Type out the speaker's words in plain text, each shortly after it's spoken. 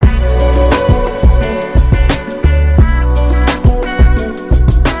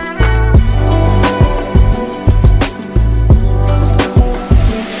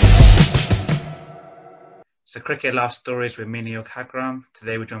to Cricket Life Stories with me, Neil Kagram.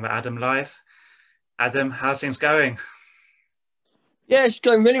 Today we're joined by Adam Live. Adam, how's things going? Yeah, it's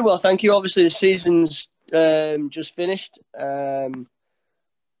going really well, thank you. Obviously, the season's just finished.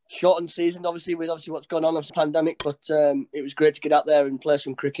 Shortened season, obviously, with what's going on after the pandemic, but it was great to get out there and play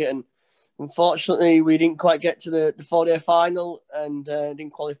some cricket. And unfortunately, we didn't quite get to the 4-day final and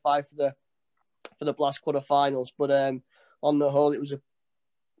didn't qualify for the Blast quarter-finals. But on the whole, it was a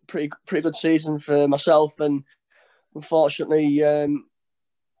pretty good season for myself. And unfortunately,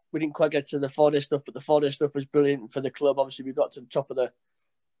 we didn't quite get to the 4-day stuff, but the 4-day stuff was brilliant for the club. Obviously, we got to the top of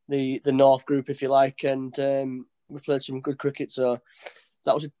the North group, if you like, and we played some good cricket. So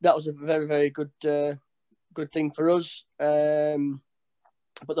that was a very, very good thing for us.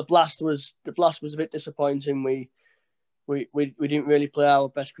 But the Blast was a bit disappointing. We didn't really play our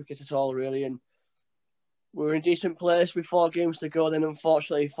best cricket at all, really, and we were in a decent place with 4 games to go. Then,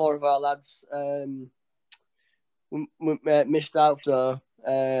 unfortunately, 4 of our lads missed out. So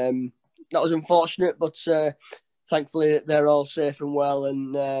that was unfortunate, but thankfully they're all safe and well.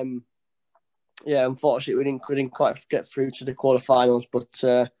 And unfortunately we didn't quite get through to the quarterfinals,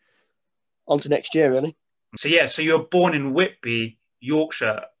 but on to next year, really. So you were born in Whitby,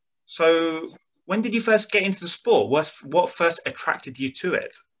 Yorkshire. So when did you first get into the sport? What first attracted you to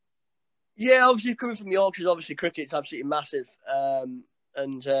it? Yeah, obviously coming from Yorkshire, obviously cricket's absolutely massive,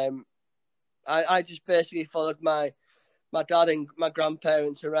 and I just basically followed my dad and my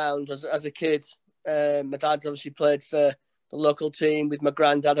grandparents around as a kid. My dad's obviously played for the local team with my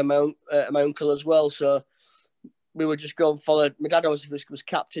granddad and my uncle as well. So we would just go and follow. My dad obviously was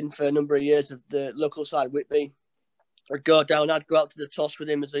captain for a number of years of the local side, Whitby. I'd go down, I'd go out to the toss with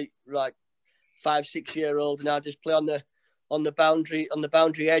him as a 5-6-year-old, and I'd just play on the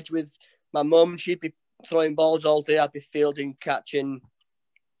boundary edge with my mum. She'd be throwing balls all day. I'd be fielding, catching,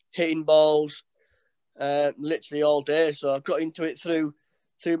 hitting balls. Literally all day. So I got into it through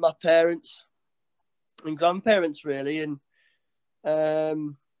my parents and grandparents, really, and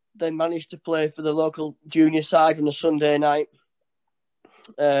then managed to play for the local junior side on a Sunday night,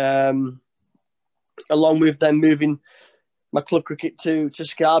 along with them moving my club cricket to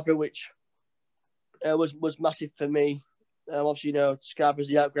Scarborough, which was massive for me. Obviously, Scarborough's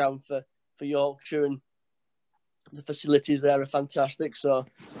the outground for Yorkshire, and the facilities there are fantastic. So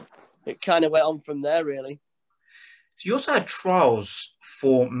it kind of went on from there, really. So you also had trials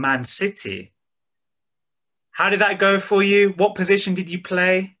for Man City. How did that go for you? What position did you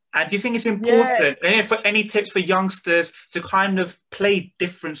play? And do you think it's important, for any tips for youngsters to kind of play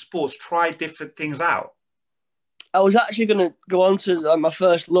different sports, try different things out? I was actually going to go on to my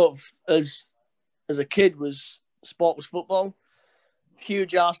first love as a kid was football.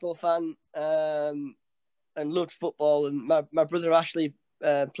 Huge Arsenal fan, and loved football. And my brother Ashley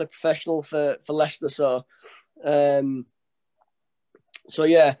played professional for Leicester. So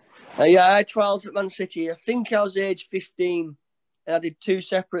I had trials at Man City. I think I was age 15, and I did 2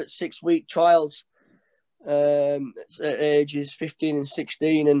 separate 6-week trials at ages 15 and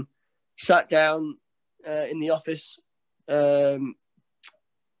 16, and sat down in the office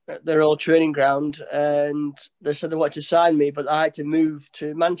at their old training ground, and they said they wanted to sign me, but I had to move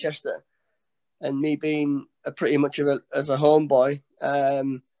to Manchester. And me being pretty much as a homeboy,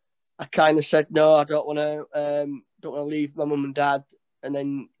 I kind of said no. I don't want to leave my mum and dad and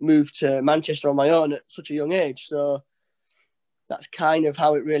then move to Manchester on my own at such a young age. So that's kind of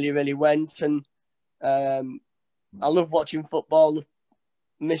how it really, really went. And I love watching football.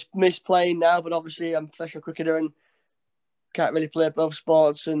 Miss playing now, but obviously I'm a professional cricketer and can't really play both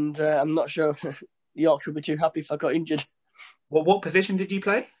sports. And I'm not sure Yorkshire would be too happy if I got injured. Well, what position did you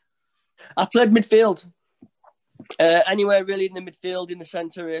play? I played midfield. Anywhere really in the midfield, in the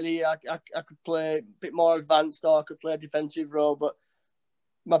centre, really. I could play a bit more advanced, or I could play a defensive role, but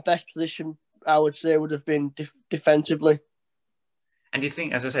my best position, I would say, would have been defensively. And do you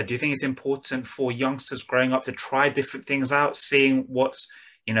think it's important for youngsters growing up to try different things out, seeing what's,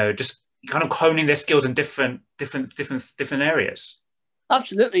 just kind of honing their skills in different areas?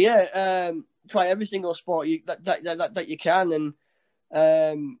 Absolutely, yeah. Try every single sport that you can,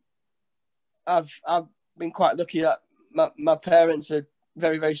 and I've been quite lucky that my parents are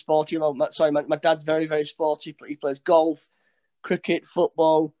very, very sporty. My dad's very, very sporty. He plays golf, cricket,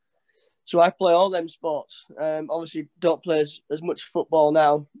 football. So I play all them sports. Obviously, don't play as much football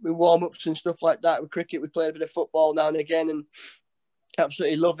now. We warm-ups and stuff like that. With cricket, we play a bit of football now and again, and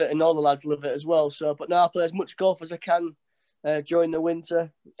absolutely love it, and all the lads love it as well. So, but now I play as much golf as I can during the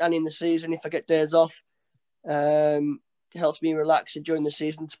winter and in the season if I get days off. It helps me relax during the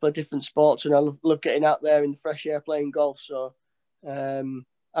season to play different sports, and I love getting out there in the fresh air playing golf. So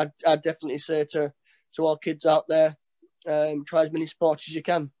I'd definitely say to to all kids out there. Try as many sports as you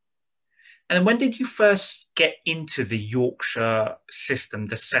can. And when did you first get into the Yorkshire system,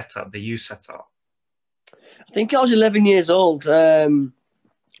 the setup, the youth setup? I think I was 11 years old.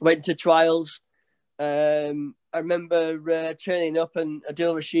 Went to trials. I remember turning up, and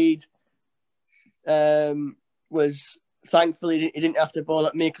Adil Rashid was thankfully he didn't have to bowl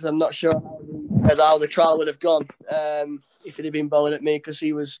at me, because I'm not sure how the trial would have gone if he'd have been bowling at me, because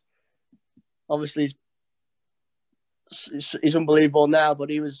he was obviously he's unbelievable now, but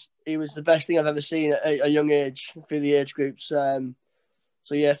he was the best thing I've ever seen at a young age through the age groups. So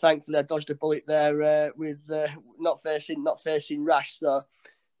yeah, thankfully I dodged a bullet there with not facing Rash. So,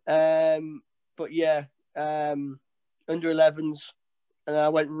 but yeah, under 11s, and I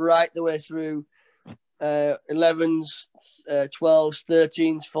went right the way through 11s, 12s,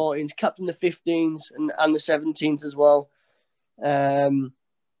 13s, 14s, captain the 15s and the 17s as well.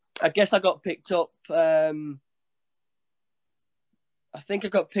 I guess I got picked up. I think I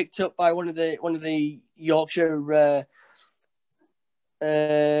got picked up by one of the Yorkshire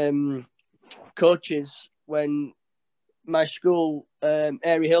coaches when my school,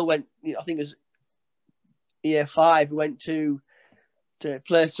 Airy Hill, went. I think it was year 5. We went to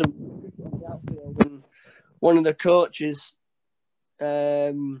play some outfield, and one of the coaches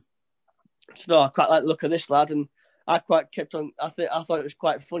said, "Oh, I quite like the look of this lad," and I quite kept on. I thought it was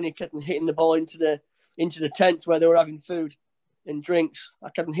quite funny, kept on hitting the ball into the tent where they were having food and drinks. I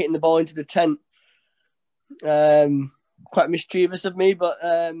kept on hitting the ball into the tent. Quite mischievous of me, but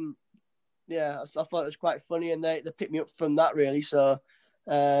yeah, I thought it was quite funny, and they picked me up from that really. So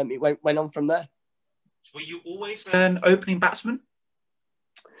it went on from there. Were you always an opening batsman?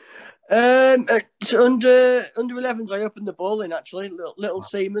 So under 11s, I opened the bowling actually, little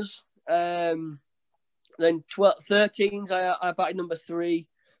seamers. Then 13s, I batted number 3.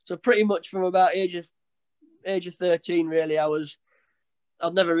 So pretty much from about age of 13, really,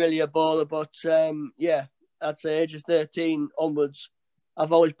 I'm never really a bowler, but yeah, I'd say age of 13 onwards,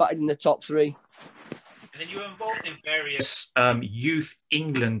 I've always batted in the top 3. And then you were involved in various youth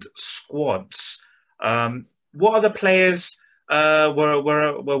England squads. What other players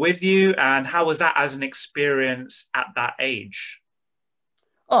were with you, and how was that as an experience at that age?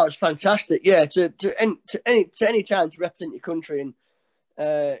 Oh, it's fantastic! Yeah, to any time to represent your country and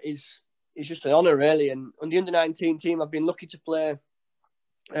is just an honour, really. And on the under-19 team, I've been lucky to play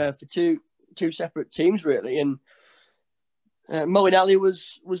for two separate teams, really. And Moeen Ali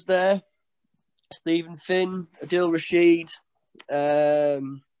was there, Stephen Finn, Adil Rashid,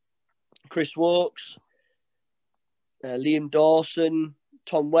 Chris Wokes, Liam Dawson,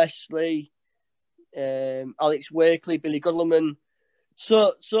 Tom Wesley, Alex Wakely, Billy Godleman.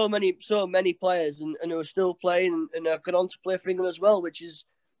 So many players, and who are still playing and have gone on to play for England as well, which is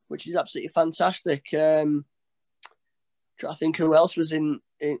absolutely fantastic. I think who else was in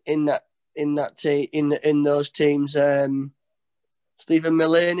those teams? Stephen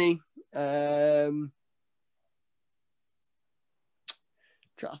Mullaney.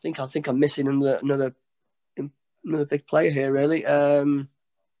 I think I'm missing another big player here, really.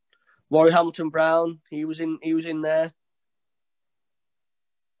 Rory Hamilton Brown. He was in there.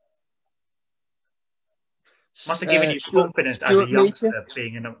 Must have given you confidence as a youngster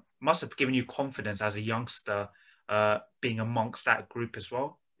must have given you confidence as a youngster being amongst that group as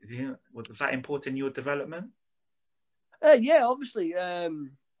well. Was that important in your development? Yeah, obviously.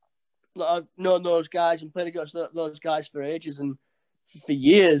 I've known those guys and played against those guys for ages and for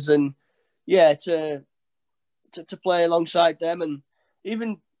years, and yeah, to play alongside them, and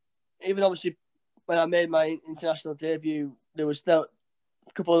even obviously when I made my international debut, there was still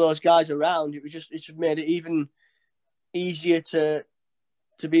a couple of those guys around. It just made it even easier to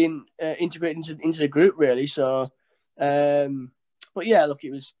be integrated into the group, really. So, but yeah, look,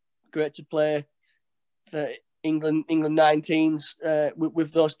 it was great to play for England 19s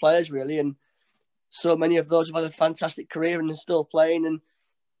with those players, really, and so many of those have had a fantastic career and are still playing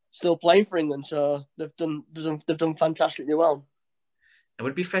for England. So they've done fantastically well. It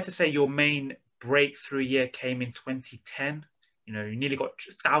would be fair to say your main breakthrough year came in 2010. You nearly got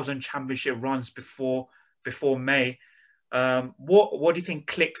 1,000 championship runs before May. What do you think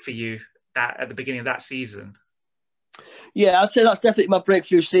clicked for you at the beginning of that season? Yeah, I'd say that's definitely my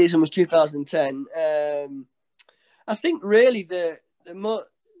breakthrough season was 2010. I think really the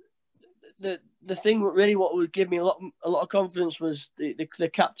thing really what would give me a lot of confidence was the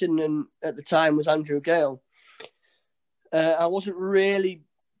captain, and at the time was Andrew Gale. I wasn't really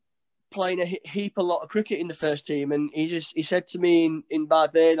playing a lot of cricket in the first team, and he said to me in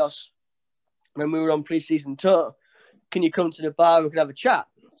Barbados when we were on pre-season tour, "Can you come to the bar? We could have a chat."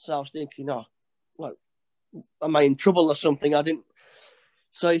 So I was thinking, oh, well, am I in trouble or something? I didn't.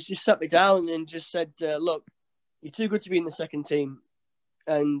 So he just sat me down and just said, look, you're too good to be in the second team.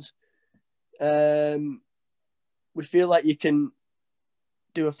 And we feel like you can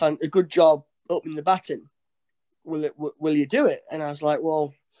do a good job opening the batting. Will you do it? And I was like,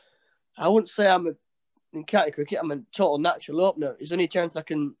 well, I wouldn't say in county cricket, I'm a total natural opener. Is there any chance I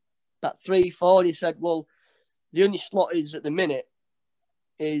can bat 3, 4? And he said, well, the only slot is at the minute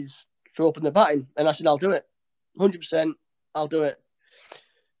is for open the batting. And I said, I'll do it. 100%, I'll do it.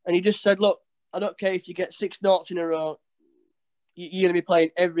 And he just said, look, I don't care if you get 6 noughts in a row, you're going to be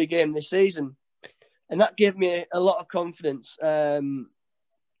playing every game this season. And that gave me a lot of confidence, knowing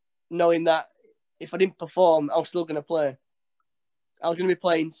that if I didn't perform, I was still going to play. I was going to be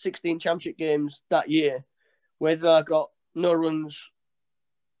playing 16 championship games that year, whether I got no runs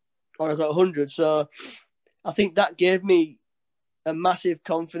or I got 100. So I think that gave me a massive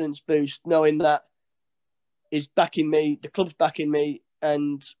confidence boost, knowing that is backing me, the club's backing me,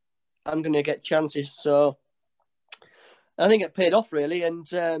 and I'm going to get chances. So I think it paid off, really. And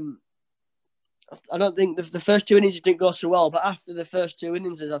I don't think the first 2 innings didn't go so well, but after the first 2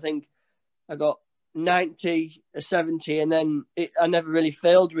 innings, I think I got 90, a 70, and then I never really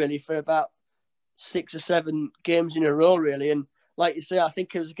failed, really, for about 6 or 7 games in a row, really. And like you say, I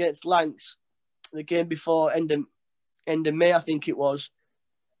think it was against Lancs, the game before end of May, I think it was.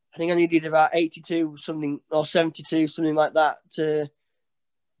 I think I needed about 82 something or 72, something like that, to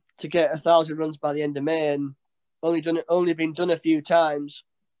get 1,000 runs by the end of May, and only been done a few times,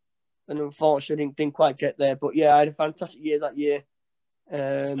 and unfortunately didn't quite get there. But yeah, I had a fantastic year that year.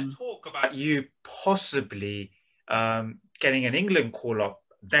 Talk about you possibly getting an England call up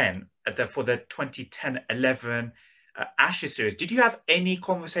then for the 2010-11 Ashes series. Did you have any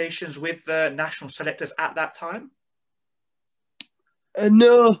conversations with the national selectors at that time?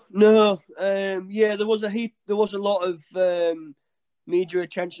 No. Yeah, there was a lot of media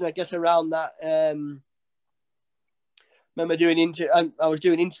attention, I guess, around that. Remember I was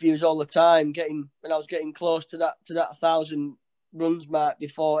doing interviews all the time, when I was getting close to that 1,000 runs mark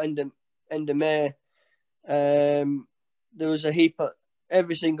before end of May. There was a heap of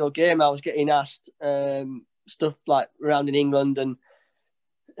every single game I was getting asked stuff like around in England, and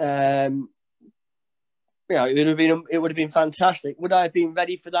it would have been fantastic. Would I have been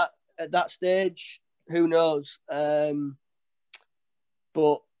ready for that at that stage? Who knows?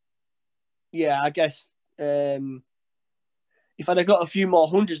 But yeah, I guess if I'd have got a few more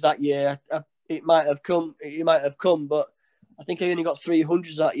hundreds that year, it might have come. But I think I only got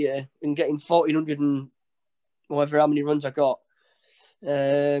 300s that year, and getting 1,400 and however how many runs I got.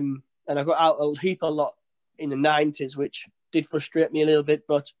 And I got out a lot in the 90s, which did frustrate me a little bit.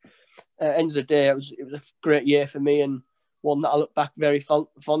 But at the end of the day, it was a great year for me, and one that I look back very fond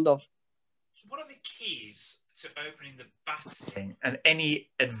of. So what are the keys to opening the batting, and any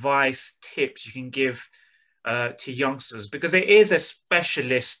advice, tips you can give to youngsters? Because it is a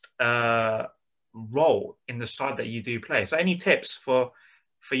specialist role in the side that you do play. So any tips for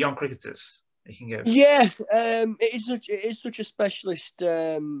young cricketers you can give? Yeah, it is such a specialist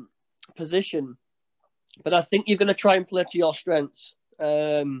position, but I think you're going to try and play to your strengths.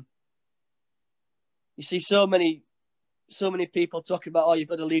 You see so many people talk about, oh, you've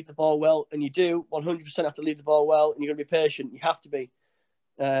got to leave the ball well, and you do 100% have to leave the ball well, and you're going to be patient. You have to be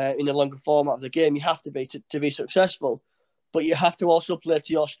in the longer format of the game. You have to be to be successful, but you have to also play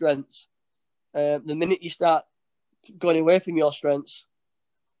to your strengths. The minute you start going away from your strengths,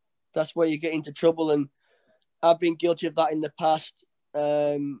 that's where you get into trouble. And I've been guilty of that in the past.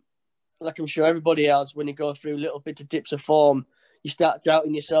 Like I'm sure everybody has, when you go through little bits of dips of form, you start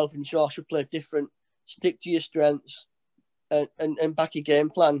doubting yourself and sure I should play different. Stick to your strengths and back your game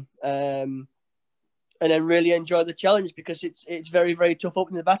plan. And then really enjoy the challenge, because it's very, very tough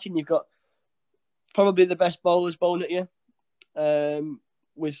opening the batting. You've got probably the best bowlers bowling at you,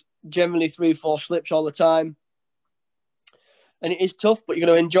 with generally 3-4 slips all the time. And it is tough, but you're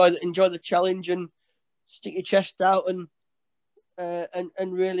going to enjoy the challenge and stick your chest out and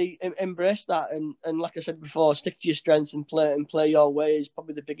really embrace that. And like I said before, stick to your strengths and play your way is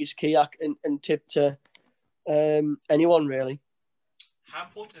probably the biggest key and tip to anyone, really. How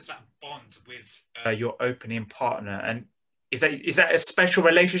important is that bond with your opening partner? And is that a special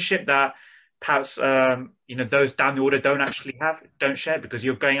relationship that perhaps those down the order don't share, because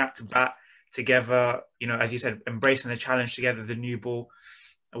you're going out to bat together, as you said, embracing the challenge together, the new ball.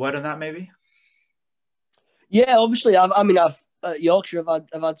 A word on that, maybe? Yeah, obviously. I've at Yorkshire, I've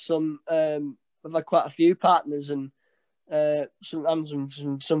had quite a few partners, and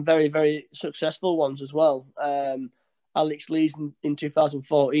some very, very successful ones as well. Alex Lees in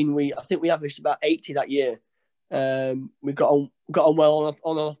 2014. I think we averaged about 80 that year. We got on well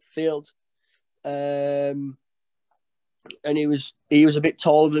on off the field. And he was a bit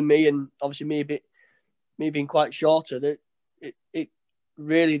taller than me, and obviously me being quite shorter. That it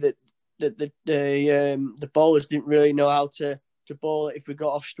really that the bowlers didn't really know how to bowl it if we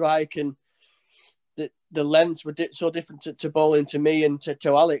got off strike, and the lengths were so different to bowling to me and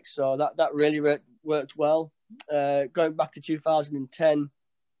to Alex. So that really worked well. Going back to 2010,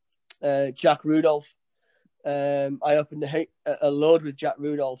 Jack Rudolph. I opened a load with Jack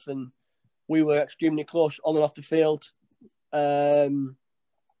Rudolph, and we were extremely close on and off the field. And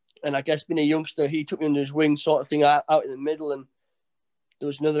I guess being a youngster, he took me under his wing, sort of thing, out in the middle. And there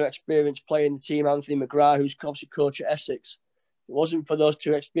was another experienced player in the team, Anthony McGrath, who's obviously coach at Essex. If it wasn't for those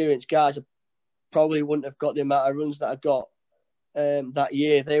two experienced guys, I probably wouldn't have got the amount of runs that I got that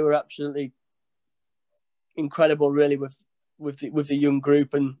year. They were absolutely incredible, really, with the young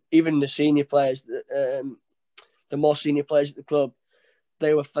group, and even the senior players, the more senior players at the club.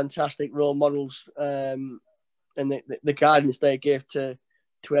 They were fantastic role models, and the guidance they gave to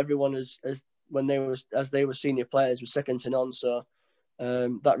everyone as they were senior players was second to none. So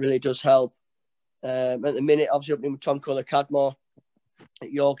that really does help. At the minute, obviously opening with Tom Kohler-Cadmore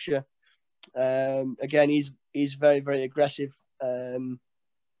at Yorkshire. Again, he's very, very aggressive.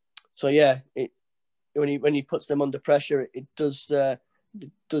 So yeah, when he puts them under pressure, it does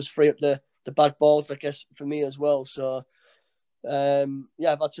free up the bad balls, I guess, for me as well. So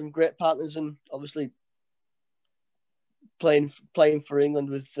yeah, I've had some great partners, and obviously playing for England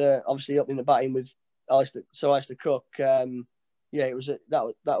with obviously up in the batting with Alistair Cook. Yeah,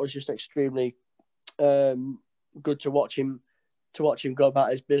 that was just extremely good to watch him go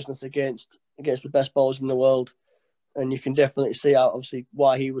about his business against the best bowlers in the world, and you can definitely see out obviously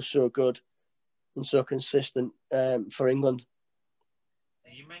why he was so good and so consistent for England.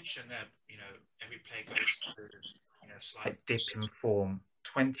 You mentioned that every player goes through slight dip in form.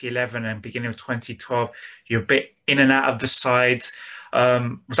 2011 and beginning of 2012, you're a bit in and out of the sides.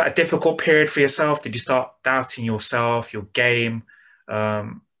 Was that a difficult period for yourself? Did you start doubting yourself, your game? A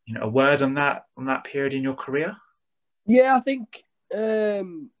word on that period in your career? Yeah, I think I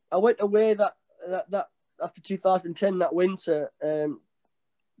went away that after 2010, that winter, with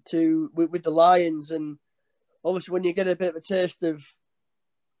the Lions, and obviously when you get a bit of a taste of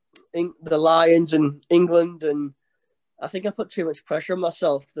the Lions and England, and I think I put too much pressure on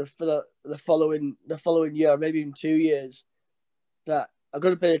myself for the following year, maybe even 2 years, that I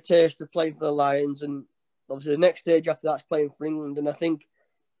got a bit of taste of playing for the Lions, and obviously the next stage after that's playing for England. And I think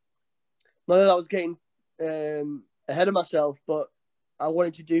not that I was getting ahead of myself, but I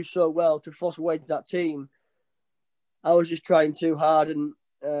wanted to do so well to force a way to that team. I was just trying too hard, and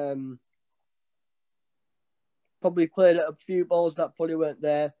probably played at a few balls that probably weren't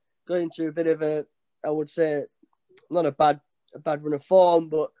there. Going into a bit of a, I would say, not a bad run of form,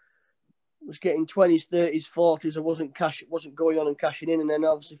 but was getting 20s, 30s, 40s. I wasn't going on and cashing in, and then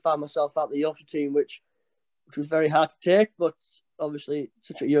obviously found myself out the Yorkshire team, which was very hard to take. But obviously, at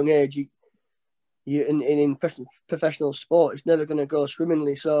such a young age, you in professional sport, it's never going to go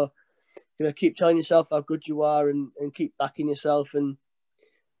swimmingly. So keep telling yourself how good you are, and keep backing yourself, and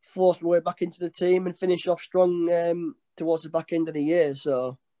force my way back into the team and finish off strong towards the back end of the year.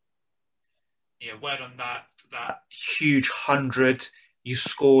 So. Yeah, word on that huge 100 you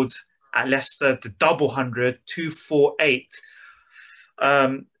scored at Leicester, the double 100, 248.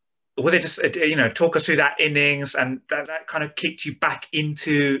 Was it just talk us through that innings, and that kind of kicked you back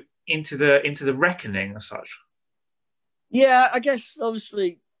into the reckoning as such? Yeah, I guess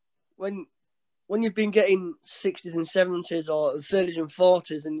obviously when you've been getting 60s and 70s or 30s and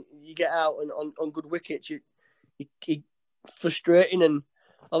 40s, and you get out and on good wickets, you frustrating. And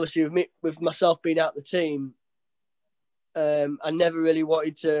obviously with myself being out the team, I never really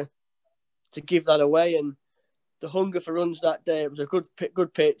wanted to give that away. And the hunger for runs that day, it was a good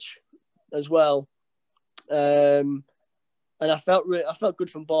pitch as well. And I felt good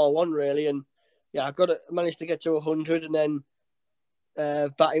from ball one, really. And yeah, I managed to get to 100, and then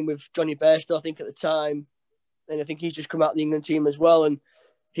batting with Johnny Bairstow, I think at the time, and I think he's just come out of the England team as well, and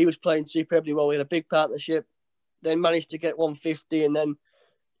he was playing superbly well. We had a big partnership. Then managed to get 150, and then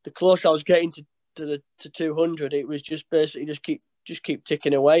the closer I was getting to 200, it was just basically just keep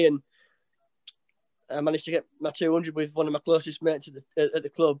ticking away, and I managed to get my 200 with one of my closest mates at the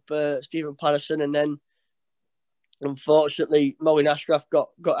club, Stephen Patterson, and then unfortunately Moeen Ashraf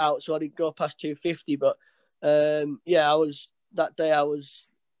got out, so I didn't go past 250. But yeah, I was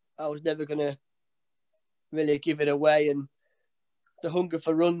never gonna really give it away, and the hunger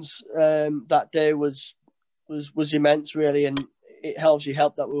for runs that day was was immense, really, and it helped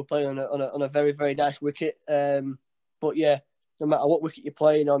that we were playing on a very, very nice wicket. But yeah, no matter what wicket you're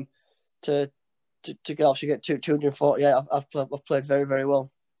playing on, to obviously get 248, I've played very, very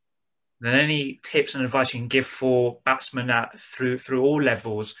well. Then any tips and advice you can give for batsmen through all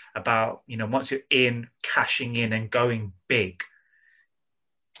levels about, once you're in, cashing in and going big?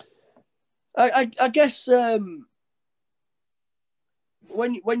 I guess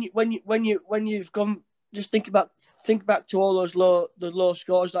when you've gone, just think back to all those low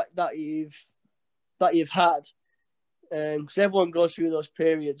scores that you've had, because everyone goes through those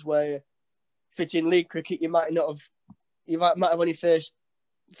periods where, if it's in league cricket, you might have only faced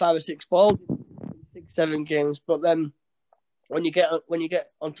 5 or 6 balls, 6-7 games. But then when you get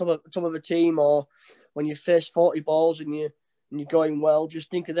on top of a team, or when you face 40 balls and you're going well, just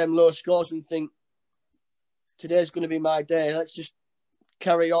think of them low scores and think, today's going to be my day. Let's just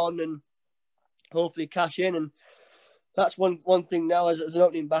carry on and hopefully cash in. And that's one thing now as an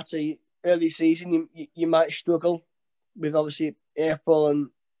opening batter. Early season, you might struggle with obviously April and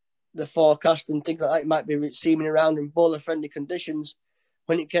the forecast and things like that. It might be seaming around in bowler friendly conditions.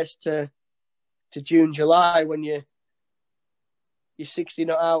 When it gets to June, July, when you're 60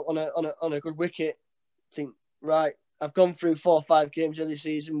 not out on a good wicket, think, right, I've gone through 4 or 5 games early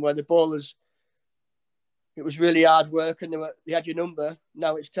season where the bowlers, it was really hard work and they had your number.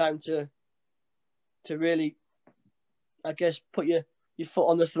 Now it's time to really, I guess, put your foot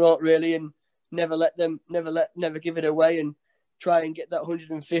on the throat, really, and never give it away, and try and get that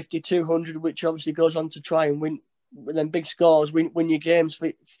 150, 200, which obviously goes on to try and win them big scores, win your games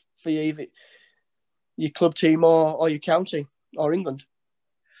for your club team or your county or England.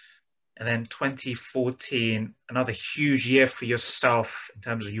 And then 2014, another huge year for yourself in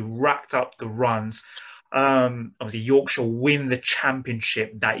terms of you racked up the runs. Obviously, Yorkshire win the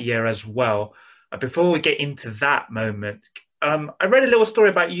championship that year as well. Before we get into that moment, I read a little story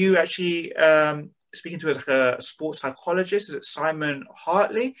about you actually speaking to a sports psychologist. Is it Simon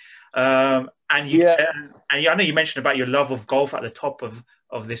Hartley? And I know you mentioned about your love of golf at the top of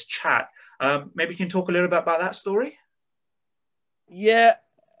this chat. Maybe you can talk a little bit about that story? Yeah.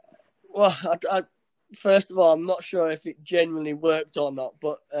 Well, I first of all, I'm not sure if it genuinely worked or not,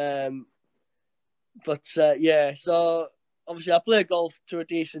 but yeah. So obviously, I play golf to a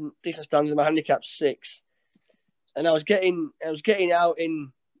decent standard. My handicap's 6, and I was getting out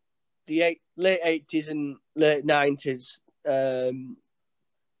in the late 80s and late 90s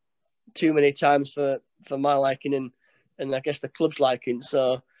too many times for my liking and I guess the club's liking.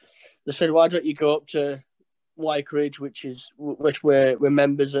 So they said, why don't you go up to Wykeridge, which we're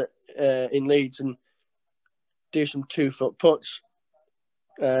members at in Leeds, and do some 2-foot putts.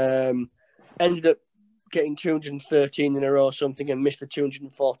 Ended up getting 213 in a row or something, and missed the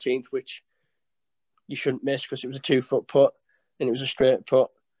 214th, which you shouldn't miss because it was a 2-foot putt and it was a straight putt.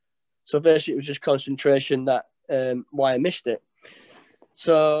 So basically, it was just concentration that why I missed it.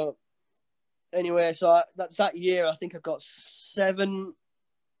 So anyway, that year I think I got 7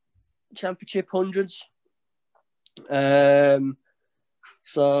 championship hundreds. I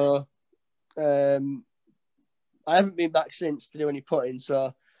haven't been back since to do any putting.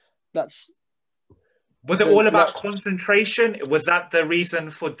 So that's. Was it all about concentration? Was that the reason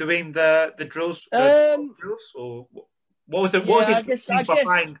for doing the drills? Drills, or what was it? What was it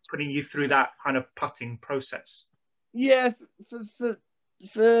behind putting you through that kind of putting process? Yeah,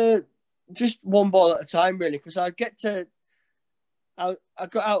 for just one ball at a time, really, because I got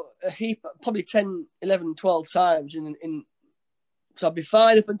out a heap, probably 10, 11, 12 times so I'd be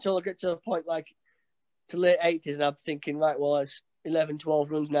fine up until I get to a point like to late 80s, and I'm thinking, right, well, it's 11,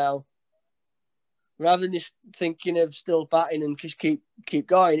 12 runs now. Rather than just thinking of still batting and just keep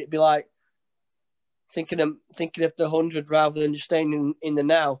going, it'd be like thinking of the 100 rather than just staying in the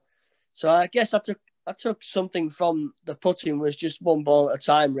now. So I guess I took something from the putting, was just one ball at a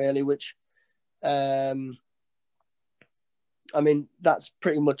time, really, which, I mean, that's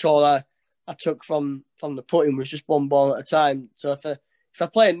pretty much all I took from the putting, was just one ball at a time. So if I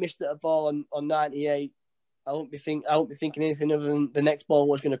play and missed a ball on 98, I won't be thinking anything other than the next ball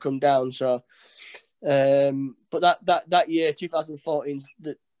was going to come down. So, but that year, 2014,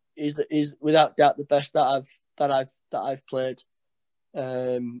 is without doubt the best that I've played.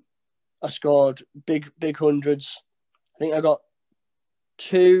 I scored big hundreds. I think I got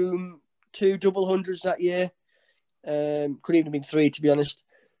two double hundreds that year. Could even have been 3, to be honest.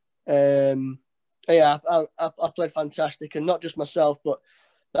 Yeah, I played fantastic, and not just myself, but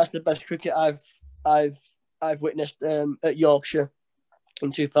that's the best cricket I've witnessed at Yorkshire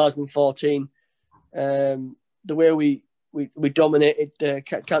in 2014. The way we dominated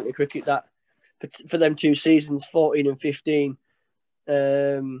county cricket that for them 2 seasons, 14 and 15,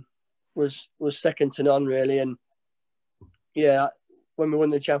 was second to none really. And yeah, when we won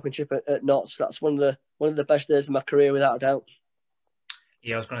the championship at Notts, that's one of the best days of my career without a doubt.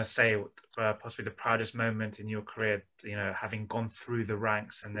 Yeah, I was going to say possibly the proudest moment in your career, having gone through the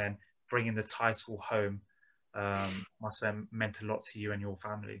ranks and then bringing the title home, must have meant a lot to you and your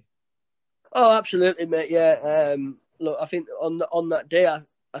family. Oh, absolutely, mate. Yeah. Look, I think on that day,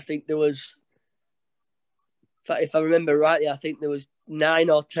 I think there was, if I remember rightly, I think there was 9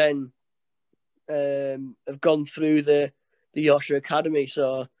 or 10 have gone through the Yorkshire Academy.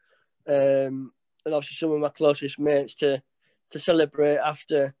 So, and obviously some of my closest mates to celebrate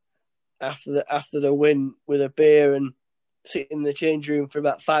after the win with a beer and sitting in the change room for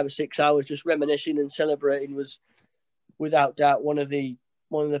about 5 or 6 hours, just reminiscing and celebrating, was without doubt one of the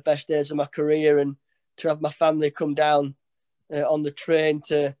best days of my career. And to have my family come down on the train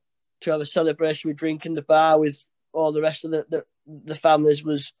to have a celebration with drink in the bar with all the rest of the families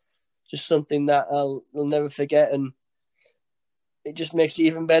was just something that I'll never forget. And it just makes it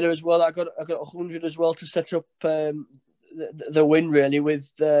even better as well. I got 100 as well to set up the win really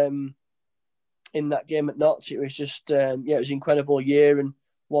with in that game at Notts. It was just it was an incredible year and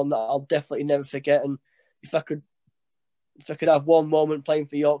one that I'll definitely never forget. And if I could have one moment playing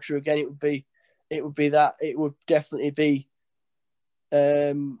for Yorkshire again, it would be that. It would definitely be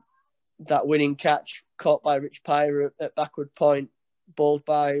that winning catch caught by Rich Pyre at backward point, bowled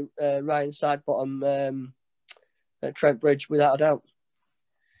by Ryan Sidebottom at Trent Bridge, without a doubt.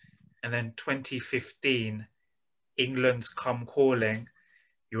 And then 2015, England's come calling.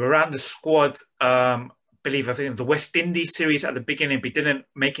 You were around the squad, I think the West Indies series at the beginning, but didn't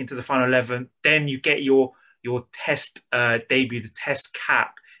make it into the final 11. Then you get your test debut, the test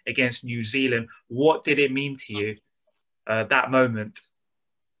cap against New Zealand. What did it mean to you, that moment?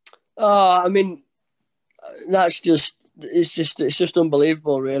 Oh, I mean, it's just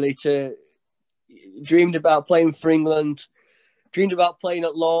unbelievable, really. Dreamed about playing for England, dreamed about playing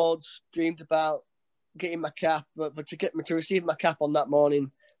at Lords, dreamed about getting my cap, but to receive my cap on that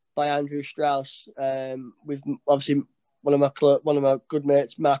morning by Andrew Strauss, with obviously one of my good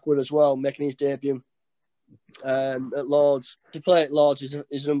mates, Mark Wood, as well, making his debut at Lords. To play at Lords is an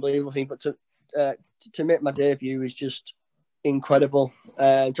unbelievable thing, but to make my debut is just incredible.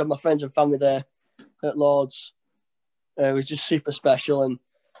 To have my friends and family there at Lords was just super special.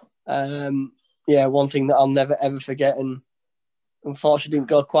 And one thing that I'll never ever forget. And unfortunately didn't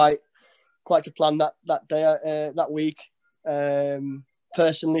go quite to plan that day, that week,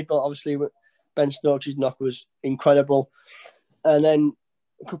 personally. But obviously Ben Stokes' knock was incredible. And then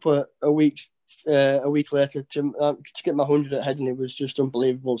a week later to get my 100 at Headingley was just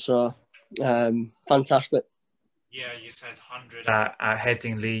unbelievable. So fantastic. Yeah, you said 100 at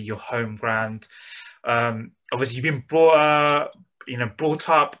Headingley, your home ground. Obviously, you've been brought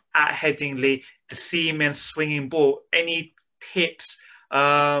up at Headingley, the seam swinging ball. Any tips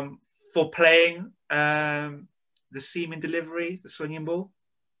for playing the seam delivery, the swinging ball?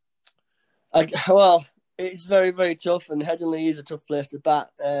 Well, it's very, very tough, and Headingley is a tough place to bat.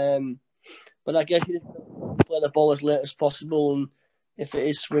 But I guess you just play the ball as late as possible, and if it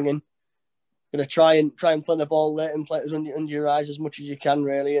is swinging, going to try and play the ball late and play it under your eyes as much as you can,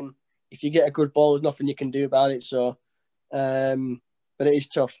 really. And if you get a good ball, there's nothing you can do about it. So, but it is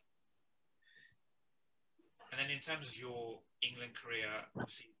tough. And then in terms of your England career,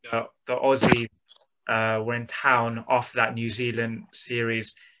 obviously the Aussies were in town after that New Zealand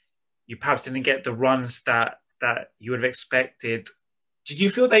series. You perhaps didn't get the runs that you would have expected. Did you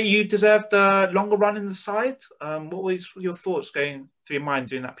feel that you deserved a longer run in the side? What were your thoughts going through your mind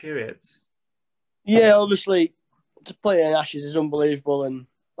during that period? Yeah, obviously, to play in Ashes is unbelievable, and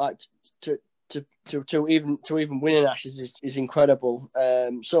like to even win in Ashes is incredible.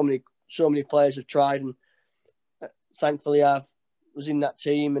 So many players have tried, and thankfully I was in that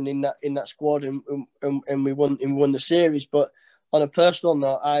team and in that squad, and we won the series. But on a personal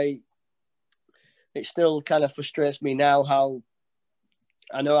note, it still kind of frustrates me now how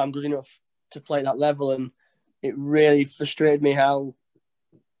I know I'm good enough to play that level, and it really frustrated me how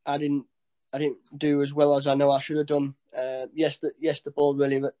I didn't do as well as I know I should have done. Yes, the ball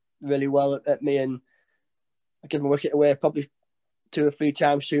really well at me, and I gave my wicket away probably 2 or 3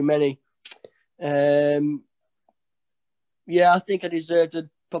 times too many. I think I deserved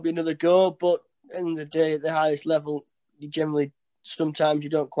probably another go, but at the end of the day, at the highest level, sometimes you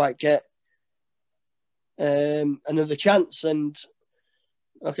don't quite get another chance. And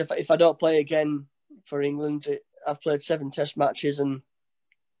look, if I don't play again for England, I've played 7 Test matches, and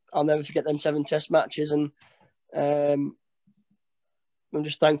I'll never forget them 7 Test matches. And I'm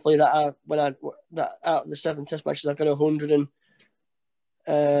just thankfully that out of the 7 Test matches I got 100,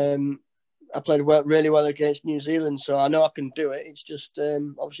 and I played really well against New Zealand, so I know I can do it. It's just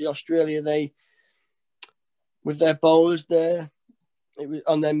obviously Australia, they with their bowlers there, it was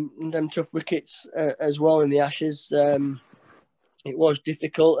on them tough wickets as well in the Ashes. It was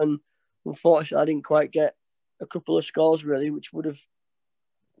difficult, and unfortunately I didn't quite get a couple of scores really, which would have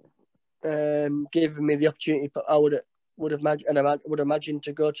given me the opportunity. But I would imagine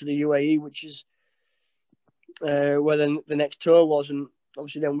to go to the UAE, which is where the next tour was, and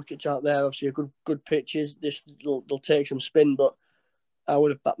obviously them wickets out there, obviously a good pitches. They'll take some spin, but I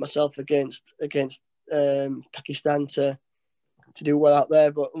would have backed myself against Pakistan to do well out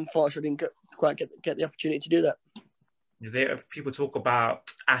there. But unfortunately, I didn't quite get the opportunity to do that. People talk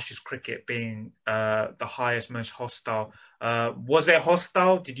about Ashes cricket being the highest, most hostile. Was it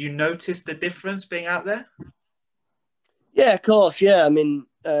hostile? Did you notice the difference being out there? Yeah, of course. Yeah, I mean,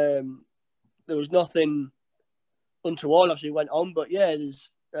 there was nothing untoward obviously went on, but yeah,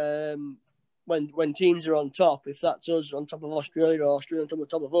 there's when teams are on top, if that's us on top of Australia or Australia on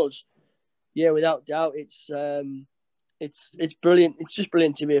top of us, yeah, without doubt, it's brilliant. It's just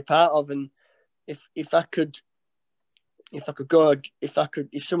brilliant to be a part of. And if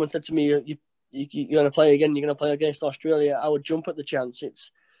someone said to me, you're going to play again, you're going to play against Australia, I would jump at the chance.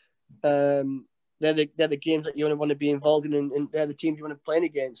 It's they're the games that you want to be involved in, and they're the teams you want to play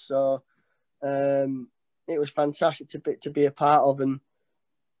against. So it was fantastic to be a part of, and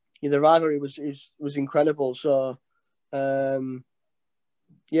the rivalry was incredible. So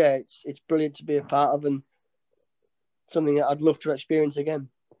yeah, it's brilliant to be a part of, and something that I'd love to experience again.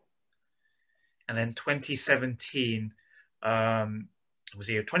 And then 2017, was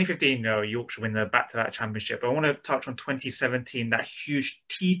it 2015? Yorkshire win the back-to-back championship. But I want to touch on 2017, that huge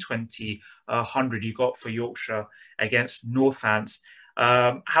T20 100 you got for Yorkshire against Northants.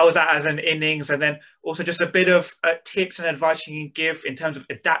 How was that as an innings? And then also just a bit of tips and advice you can give in terms of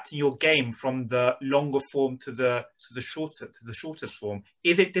adapting your game from the longer form to the shortest form.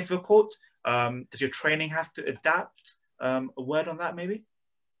 Is it difficult? Does your training have to adapt? A word on that, maybe?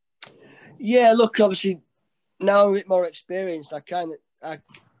 Yeah, look, obviously now I'm a bit more experienced. I can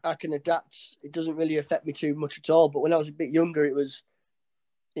adapt. It doesn't really affect me too much at all. But when I was a bit younger, it was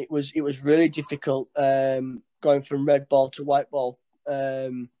really difficult going from red ball to white ball.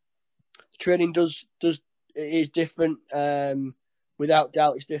 Training is different. Without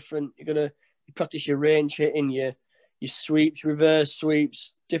doubt, it's different. You practice your range hitting, your sweeps, reverse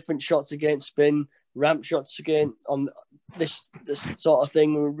sweeps, different shots against spin, ramp shots again on this sort of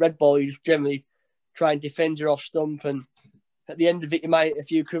thing. Red ball, you generally try and defend your off stump, and at the end of it, you might hit a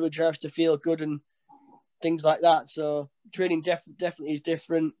few cover drives to feel good and things like that. So training definitely is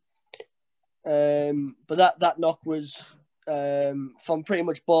different. But that knock was from pretty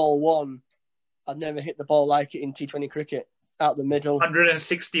much ball one. I'd never hit the ball like it in T20 cricket, out the middle.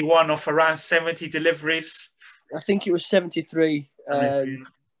 161 off around 70 deliveries. I think it was 73. I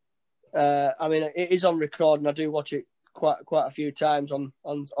mean, it is on record, and I do watch it quite a few times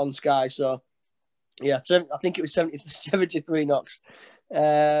on Sky. So yeah, I think it was 73 knocks.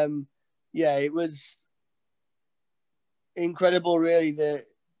 Yeah, it was incredible. Really, I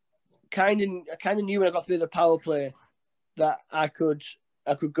kind of knew when I got through the power play that I could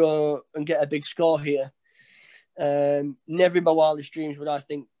go and get a big score here. Never in my wildest dreams would I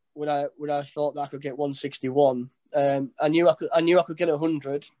thought that I could get 161. I knew I could get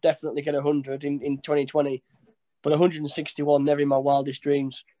 100, definitely get 100 in 2020, but 161 never in my wildest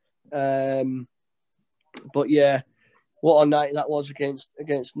dreams. But yeah, what a night that was against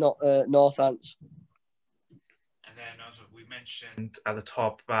Northants. And then, as we mentioned at the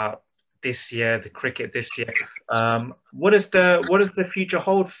top about this year, the cricket this year, what does the future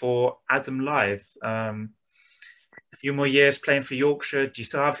hold for Adam Lyth? A few more years playing for Yorkshire. Do you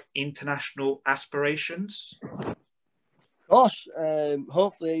still have international aspirations? Of course.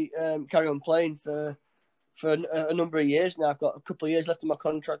 Hopefully, carry on playing for a number of years now. I've got a couple of years left in my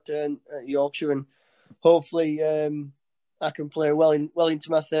contract at Yorkshire, and hopefully I can play well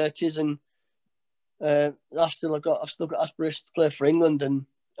into my 30s, and I've still got aspirations to play for England, and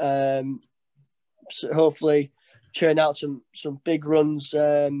so hopefully churn out some big runs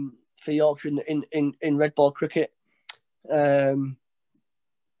for Yorkshire in red ball cricket,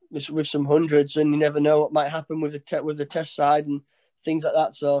 with some hundreds, and you never know what might happen with the test side and things like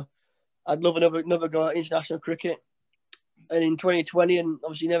that. So I'd love another go at international cricket, and in 2020, and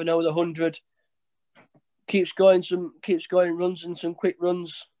obviously you never know with 100. Keeps going runs and some quick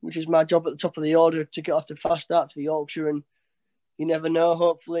runs, which is my job at the top of the order to get off to fast starts for Yorkshire. And you never know.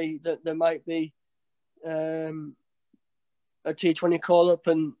 Hopefully that there might be a T20 call-up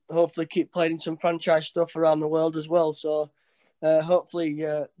and hopefully keep playing some franchise stuff around the world as well. So hopefully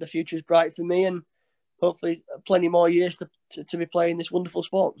the future is bright for me, and hopefully plenty more years to be playing this wonderful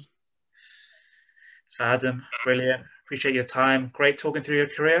sport. So Adam, brilliant. Appreciate your time. Great talking through your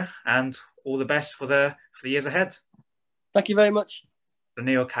career, and all the best for the years ahead. Thank you very much.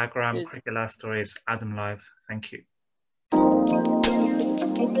 Sunil Kagram, Cricket Life Stories, Adam Live. Thank you.